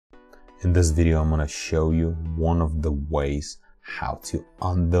In this video, I'm going to show you one of the ways how to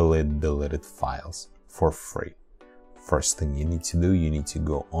undelete deleted files for free. First thing you need to do, you need to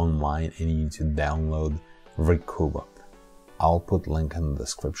go online and you need to download Recuva. I'll put link in the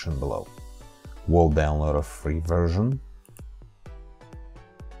description below. We'll download a free version.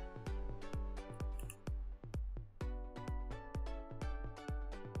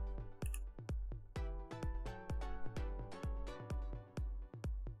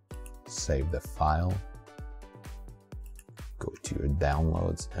 Save the file, go to your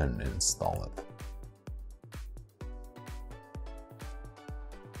downloads and install it.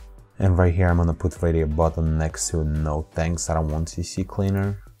 And right here I'm gonna put right a button next to no thanks, I don't want CC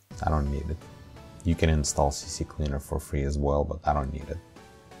Cleaner, I don't need it. You can install CC Cleaner for free as well, but I don't need it.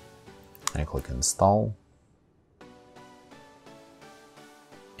 I click install.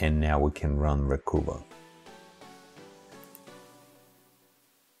 And now we can run Recuva.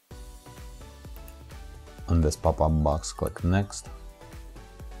 On this pop-up box, click next.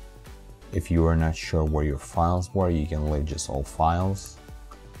 If you are not sure where your files were, you can leave just all files.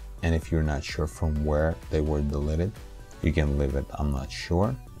 And if you're not sure from where they were deleted, you can leave it I'm not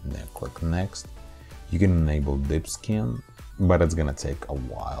sure, and then click next. You can enable deep scan, but it's gonna take a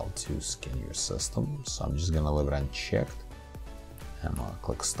while to scan your system, so I'm just gonna leave it unchecked and I'm gonna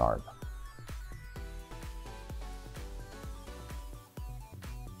click start.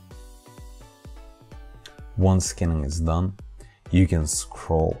 Once scanning is done, you can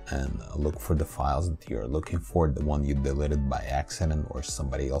scroll and look for the files that you're looking for, the one you deleted by accident or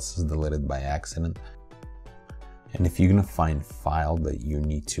somebody else has deleted by accident. And if you're gonna find a file that you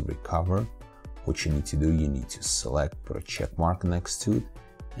need to recover, what you need to do, you need to select, put a check mark next to it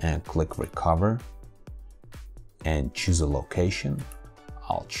and click recover and choose a location.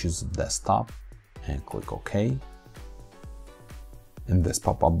 I'll choose desktop and click OK. In this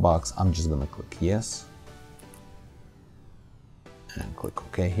pop-up box, I'm just gonna click yes and click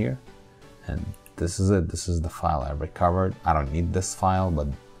OK here, and this is it. This is the file I recovered. I don't need this file, but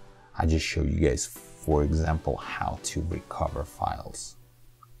I just show you guys, for example, how to recover files.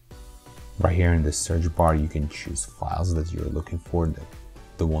 Right here in the search bar, you can choose files that you're looking for,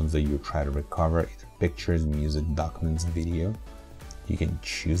 the ones that you try to recover, either pictures, music, documents, video. You can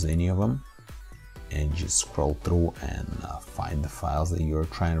choose any of them and just scroll through and find the files that you're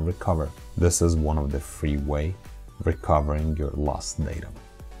trying to recover. This is one of the free ways recovering your lost data.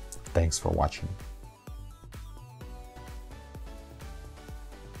 Thanks for watching.